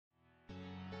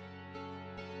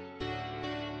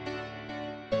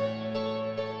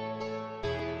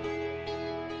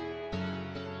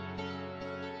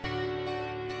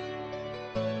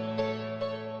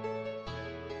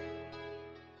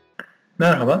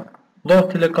Merhaba.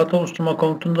 Loft ile katı oluşturma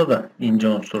komutunda da ince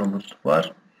unsurumuz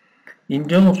var.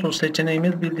 İnce unsur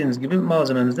seçeneğimiz bildiğiniz gibi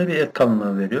malzemenize bir et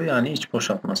kalınlığı veriyor. Yani iç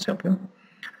boşaltması yapıyor.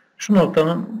 Şu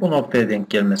noktanın bu noktaya denk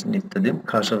gelmesini istedim.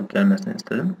 Karşılık gelmesini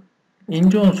istedim.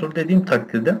 İnce unsur dediğim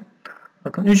takdirde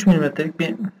bakın 3 milimetrelik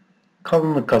bir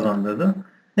kalınlık kazandırdı.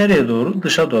 Nereye doğru?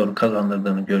 Dışa doğru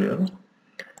kazandırdığını görüyoruz.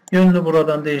 Yönünü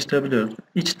buradan değiştirebiliyoruz.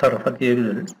 İç tarafa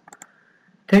diyebiliriz.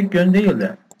 Tek yön değil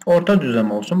de orta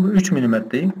düzlem olsun. Bu 3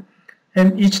 milimetreyi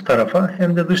hem iç tarafa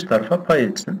hem de dış tarafa pay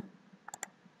etsin.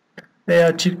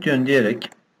 Veya çift yön diyerek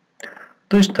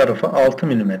dış tarafa 6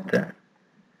 milimetre,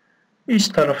 iç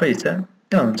tarafa ise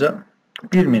yalnızca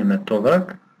 1 milimetre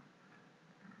olarak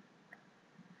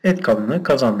et kalınlığı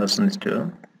kazandırsın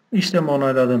istiyorum. İşlemi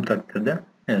onayladığım takdirde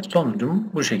sonucum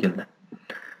bu şekilde.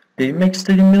 Değinmek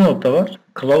istediğim bir nokta var.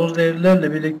 Kılavuz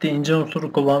değerlerle birlikte ince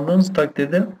unsuru kullandığınız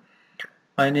takdirde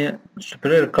aynı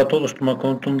süper katı oluşturma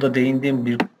konusunda değindiğim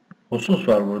bir husus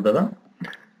var burada da.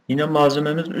 Yine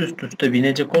malzememiz üst üste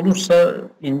binecek olursa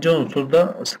ince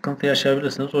unsurda sıkıntı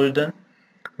yaşayabilirsiniz. O yüzden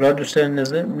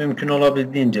radyüslerinizi mümkün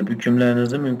olabildiğince,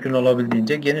 bükümlerinizi mümkün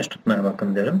olabildiğince geniş tutmaya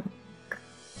bakın derim.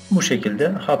 Bu şekilde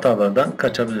hatalardan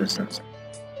kaçabilirsiniz.